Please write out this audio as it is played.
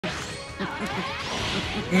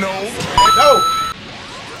No. No.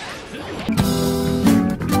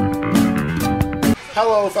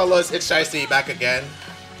 Hello, fellas. It's Shiesty back again.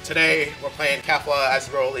 Today we're playing Kefla S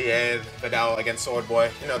Broly and Vidal against Sword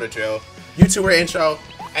Boy. You know the drill. YouTuber intro.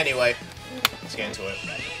 Anyway, let's get into it.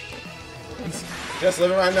 Just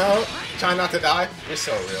living right now, trying not to die. You're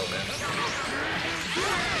so real, man.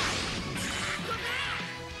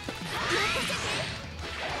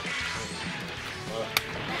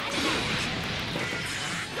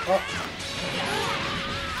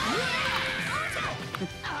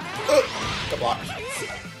 Good block.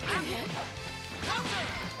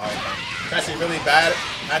 Alright, I'm actually really bad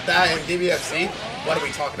at that in DBFC. What are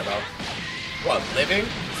we talking about? What, living?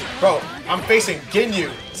 Bro, I'm facing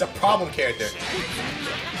Ginyu. It's a problem character.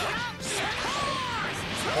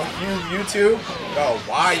 Oh, you two? Bro,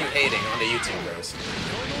 why are you hating on the YouTube bros?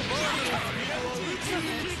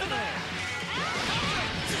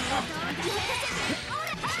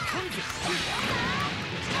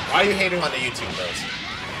 Why are you hating on the YouTube bros?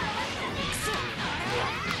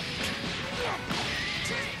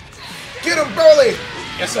 Get him, Broly!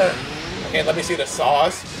 Yes, sir. Okay, let me see the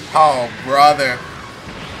sauce. Oh, brother.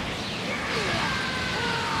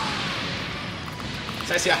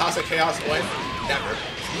 Did I see a House of Chaos win? Never.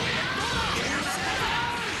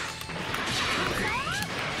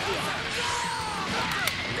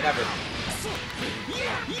 Never.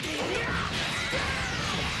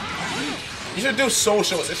 You should do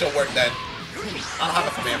socials. It should work then. I don't have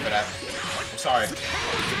a command for that. I'm sorry.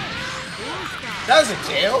 That was in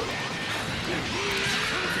jail?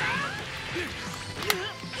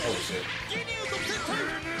 Oh shit.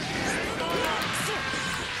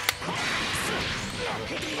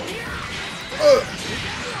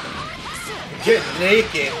 Get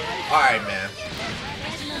naked. Alright, man.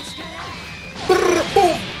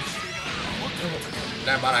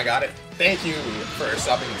 Never mind, I got it. Thank you for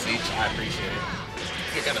subbing Zeech. I appreciate it.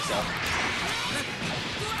 You're gonna sub.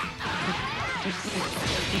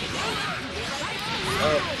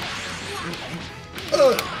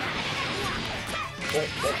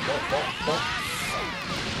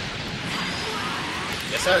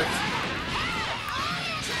 Yes, sir.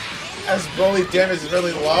 S Broly damage is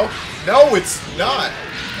really low? No, it's not.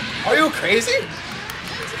 Are you crazy?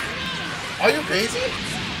 Are you crazy?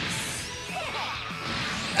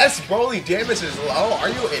 S Broly damage is low? Are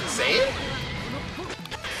you insane?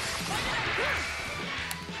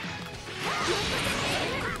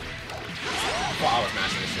 Well, I was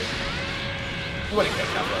mashing this shit. You wouldn't kill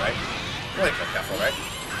Kefla, right? You wouldn't kill Kefla, right?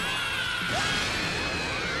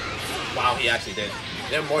 Wow, he actually did.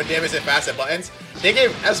 Did more damage than faster buttons. They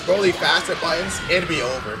gave S Broly faster buttons, it'd be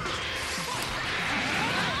over.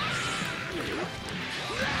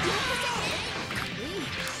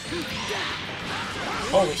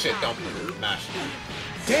 Holy shit, don't mash.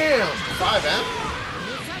 Damn! 5M?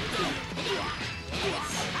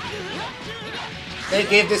 They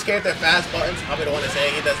gave this character fast buttons. I'll be the one to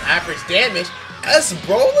say he does average damage. S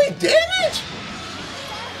Broly damage?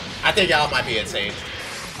 I think y'all might be insane.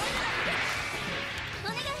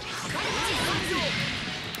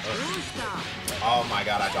 Oh my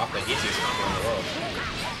god, I dropped the easiest combo in the world.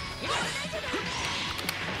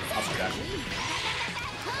 I'll see that.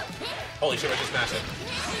 Holy shit, I just smashed it.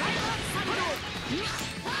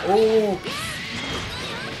 Ooh.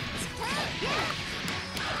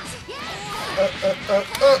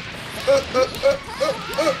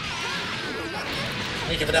 Let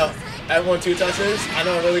me give it out. Everyone 2 touches. I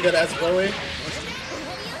know I'm really good at S Broly.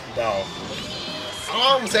 Bro.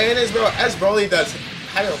 All I'm saying is, bro, S Broly does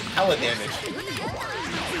hella damage.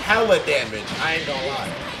 Hella damage. I ain't gonna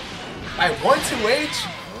lie. Like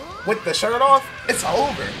 1-2H with the shirt off, it's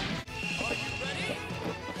over.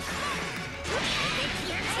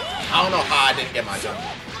 I don't know how I didn't get my jump.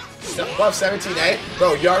 Above 17A?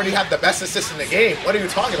 Bro, you already have the best assist in the game. What are you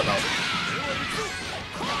talking about?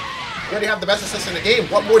 You already have the best assist in the game.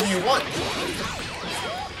 What more do you want?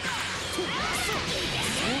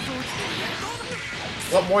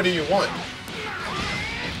 What more do you want?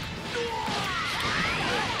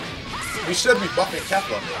 We should be buffing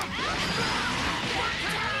Kefla.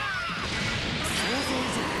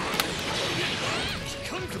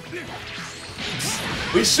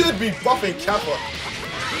 We should be buffing Kefla.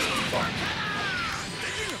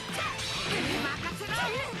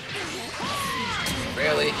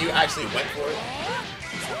 Really? You actually went for it?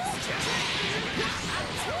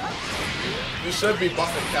 You should be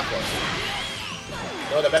buffing Kefla.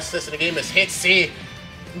 Bro, the best assist in the game is hit C.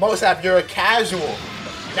 Most app, you're a casual.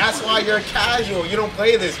 That's why you're a casual. You don't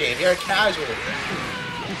play this game. You're a casual.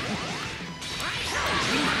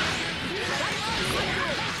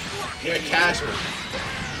 You're casual.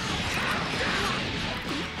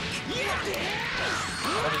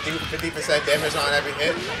 50% damage on every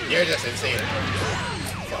hit. You're just insane.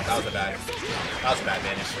 Fuck, that was a bad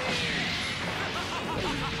manage.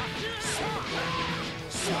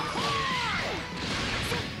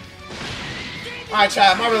 Alright,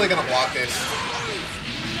 chat, am I really gonna block this?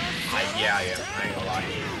 Yeah, I am. I ain't gonna lie.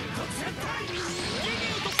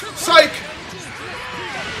 Psych!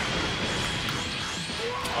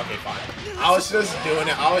 Okay, fine. I was just doing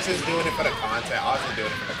it for the content.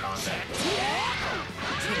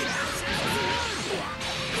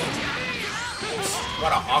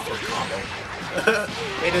 What an awkward combo.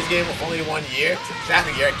 Made this game only 1 year.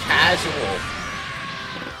 Exactly, you're a casual.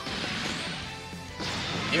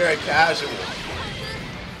 You're a casual.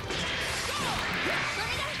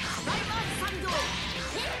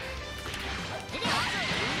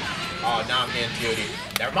 Oh, now I'm getting TOD.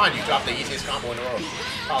 Never mind, you dropped the easiest combo in the world.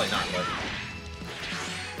 Probably not, but...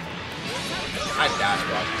 I dash,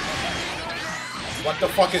 bro. What the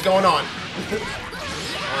fuck is going on?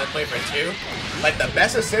 Only play for 2? Like, the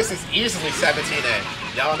best assist is easily 17A.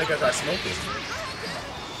 Y'all niggas are smoking.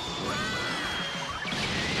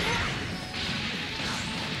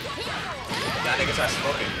 Y'all niggas are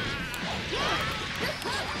smoking.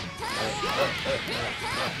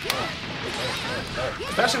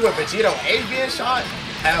 Especially with Vegito A being shot?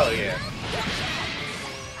 Hell yeah.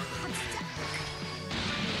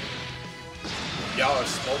 Y'all are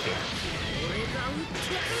smoking.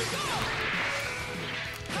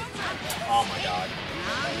 Oh my god.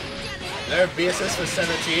 There be assist for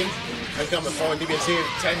 17. I'm coming forward DBT in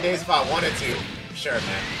 10 days if I wanted to. Sure,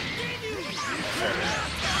 man. Sure, man.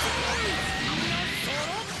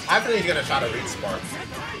 I think he's gonna try to read Spark.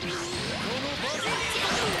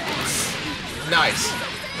 Nice.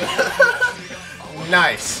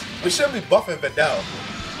 Nice. We should be buffing Videl.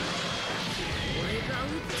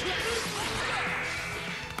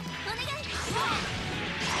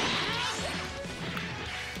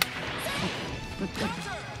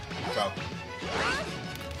 Bro.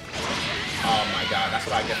 Oh my god, that's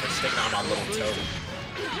what I get for sticking on my little toe.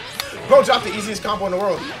 Bro dropped the easiest combo in the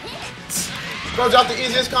world. Bro dropped the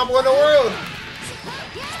easiest combo in the world.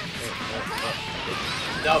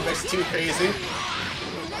 No, mix too crazy.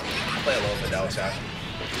 I'll play a little Videl chat.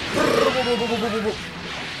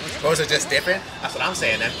 Or is it just different? That's what I'm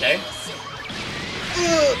saying, MK.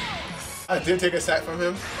 I did take a sack from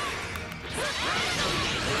him.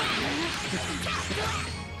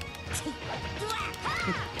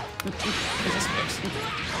 Is this mixed?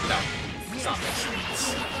 No, it's not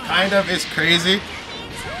mixed. Kind of is crazy.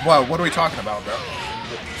 What are we talking about, bro?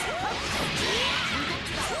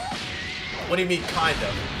 What do you mean, kind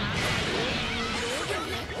of?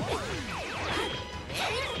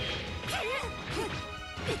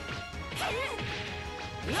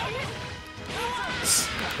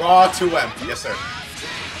 Raw 2M. Yes, sir.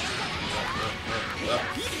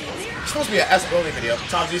 It's supposed to be an S Broly video.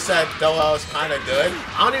 Tom G said Doel is kind of good.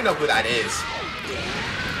 I don't even know who that is.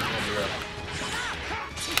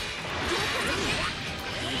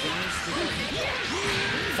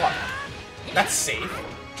 Fuck. That's safe.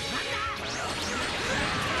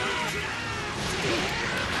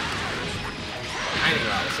 I didn't even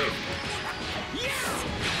know how to save.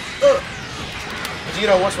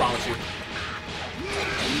 Vegito, what's wrong with you?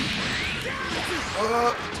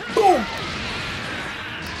 Boom!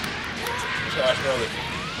 Kefla S Broly.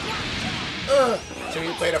 So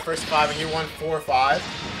you played the first 5 and you won 4 or 5.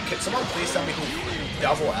 Can someone please tell me who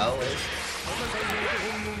Double L is?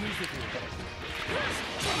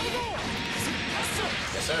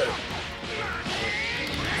 Yes, sir.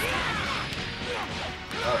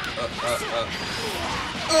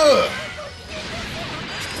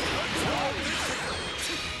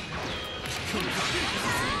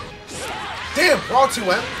 Damn, raw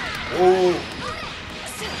 2M. Ooh.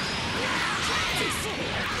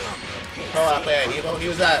 Pearl I played at Evo. He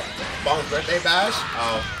was at Bong's birthday bash.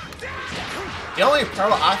 The only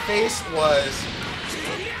Pearl I faced was...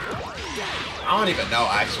 I don't even know,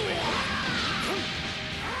 actually.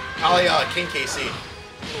 Probably King KC.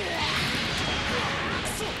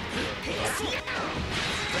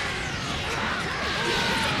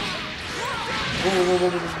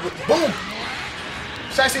 Boom!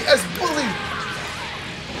 Kefla S Broly!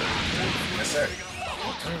 Yes, sir.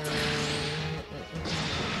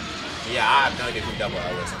 Yeah, I have no idea who Double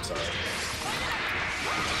L is, I'm sorry.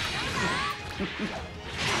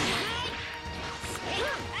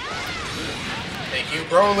 Thank you,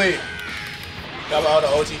 Broly! Double L, the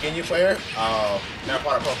OG Ginyu player. Oh, never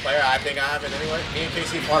fought a pro player. I think I haven't anyway. Me and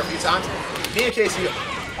KC fought a few times. Me and KC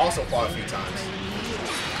also fought a few times.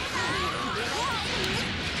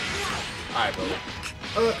 Alright,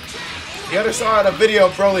 Broly. The other side of the video,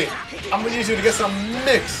 Broly. I'm gonna use you to get some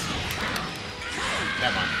mix.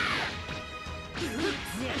 Never mind.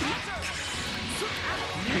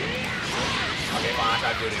 Okay, fine. I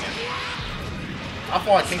try to do it again. I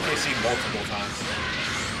fought King KC multiple times.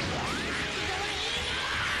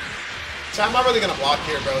 So am I really gonna block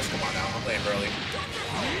here, bros? Come on now. I'm playing Broly.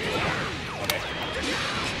 Okay.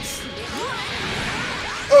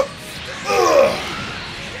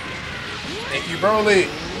 Thank you, Broly.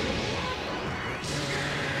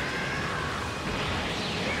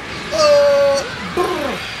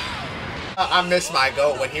 I missed my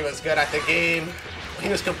goat when he was good at the game. When he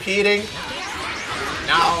was competing.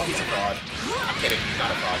 Now he's a fraud. I'm kidding, he's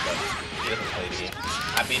not a fraud, but he doesn't play the game.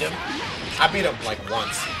 I beat him. I beat him like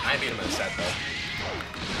once. I beat him in a set though.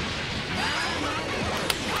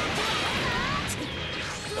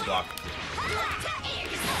 Good block.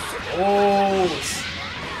 Oh.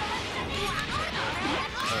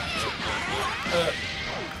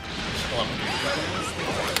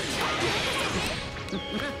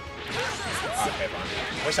 Okay,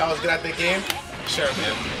 fine. Wish I was good at the game? Sure,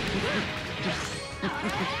 man.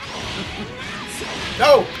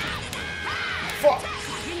 No! Fuck!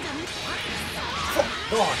 Fuck!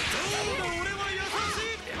 Go on.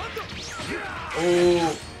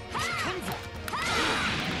 Ooh.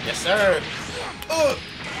 Yes, sir.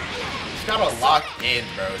 Just gotta lock in,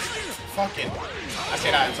 bros. Fucking. I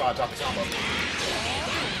say that until I drop the combo.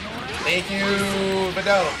 Thank you,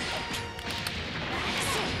 Vidal.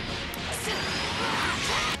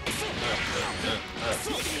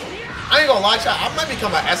 I ain't gonna lie, chat. I might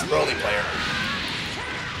become an S Broly player.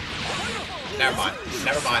 Never mind.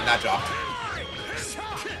 Never mind. That dropped.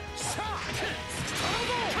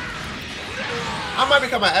 I might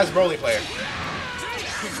become an S Broly player.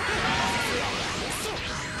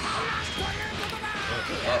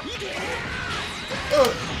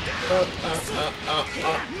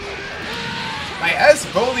 My S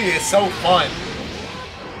Broly is so fun.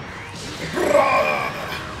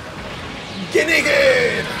 Get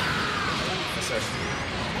naked! Yes, sir.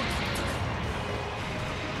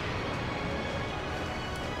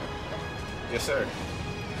 Yes, sir.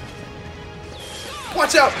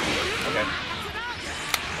 Watch out! Okay.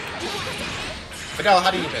 Fidel,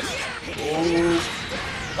 how do you miss? Ooh.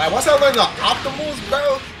 Like, once I learn the optimals,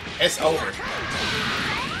 bro, it's over.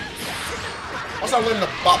 Once I learn the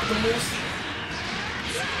optimals...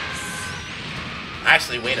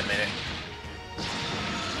 Actually, wait a minute.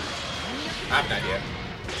 I have an idea.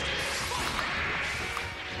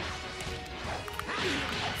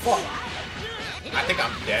 Fuck. I think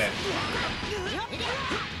I'm dead.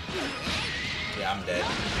 Yeah, I'm dead.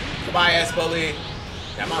 Goodbye, S Broly.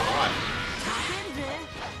 Yeah, I'm on.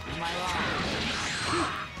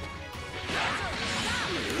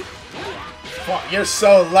 Fuck, you're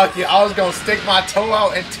so lucky. I was gonna stick my toe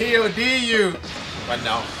out and TOD you. But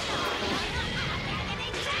no.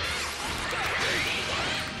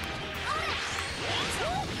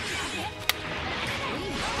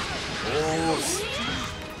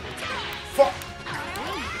 Fuck!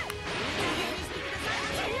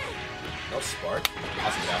 No spark.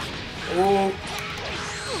 Awesome dash. Ooh.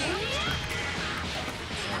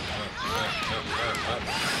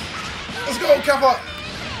 Let's go, Kefla!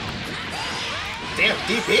 Damn,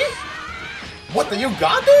 DP? What the, you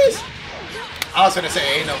got this? I was gonna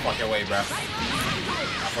say, ain't no fucking way, bro. I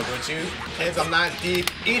fuck with you. Kids, I'm not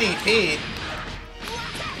deep EDP.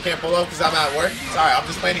 Can't pull up because I'm at work. Sorry, I'm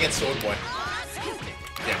just playing against Sword Boy.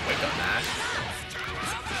 Damn, wake up, Nash.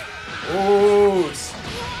 Ooh.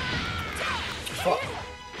 Fuck.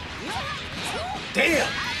 Damn.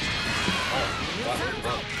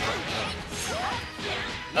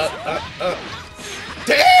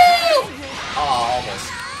 Damn! Oh, almost.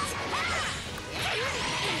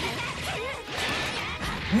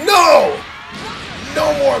 No! No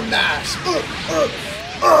more mash.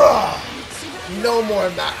 No more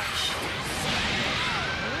mash.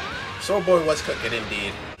 Sword Boy was cooking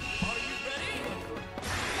indeed.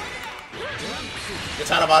 You're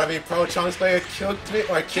talking about me pro Chunks player killed me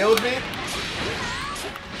or killed me?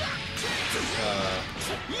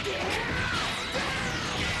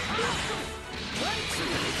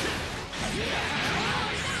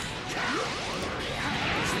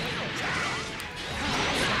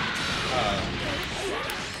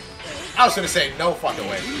 I was gonna say no fucking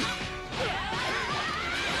way.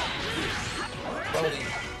 Broly.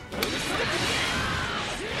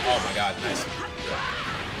 Oh my god, nice.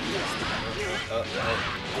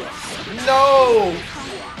 No!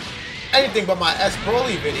 Anything but my S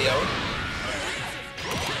Broly video.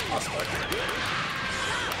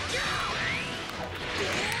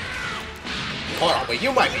 Hold on, wait,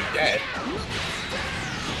 you might be dead.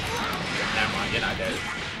 Never mind, you're not dead.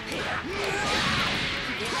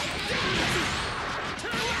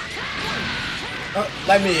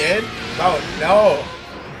 Let me in? Oh, no.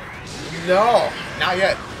 No, not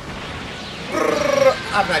yet.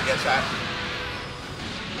 I'm not yet shot.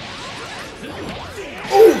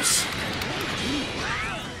 Oops!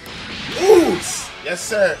 Oops! Yes,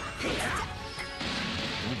 sir.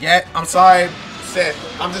 Yeah, I'm sorry, Sith.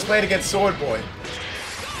 I'm just playing against Sword Boy.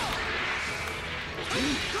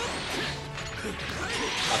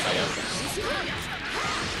 I'll tell you.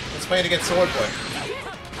 Let's play it against Sword Boy.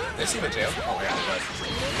 Is he in jail? Oh my god, he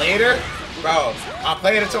does. Later? Bro, I'm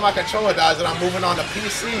playing until my controller dies and I'm moving on to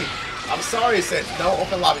PC. I'm sorry, Sith. No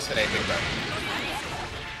open lobbies for anything, bro.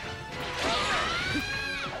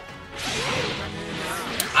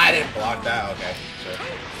 I didn't block that. Okay, sure.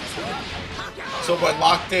 So, but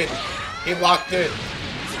locked in. He locked in.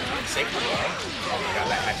 Safety, bro. Oh my god,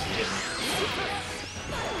 that actually hit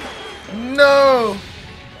me. No!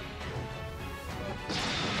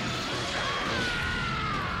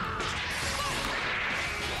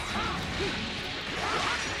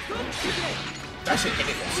 That shit hit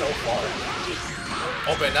me from so far.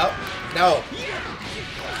 Open up? No.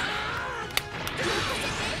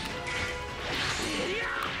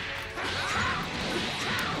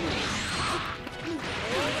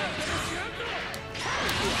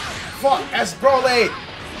 Fuck, S Broly!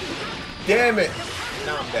 Damn it!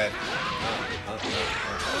 Now I'm dead.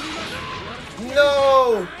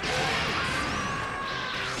 No!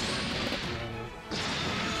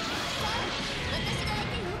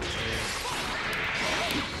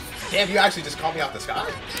 Damn, you actually just called me off the sky?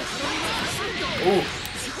 Ooh.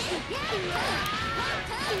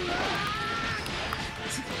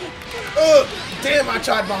 Damn, I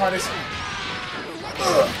tried my hardest.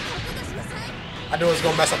 I knew it was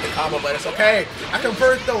gonna mess up the combo, but it's okay. I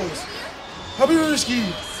convert those.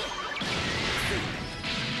 Habuski.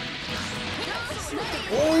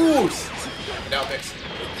 Ooh. Now fix.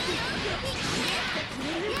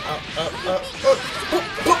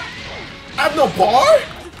 I have no bar?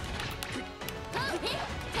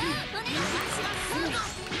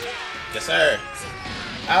 Yes, sir.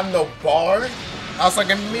 I have no bar? I was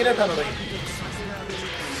like a meter penalty.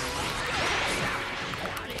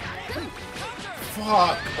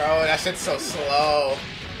 Fuck, bro. That shit's so slow.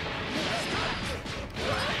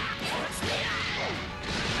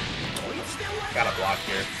 Gotta block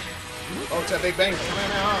here. Oh, it's a big bang.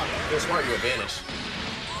 You're smart, you advantage.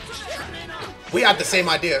 We have the same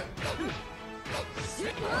idea.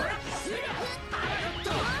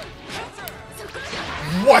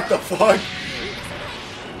 What the fuck?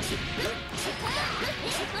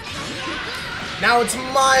 Now it's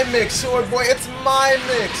my mix, Sword Boy. It's my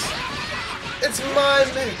mix. It's my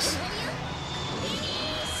mix.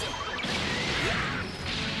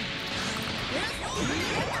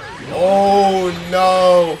 Oh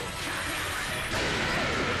no.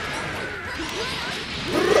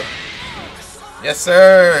 Yes,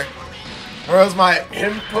 sir. Where's my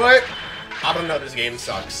input? I don't know. This game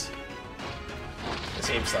sucks. This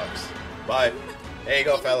game sucks. But there you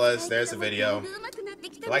go, fellas. There's the video.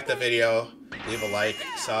 If you like the video, leave a like,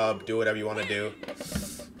 sub, do whatever you want to do.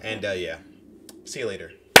 And yeah. See you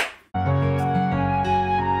later.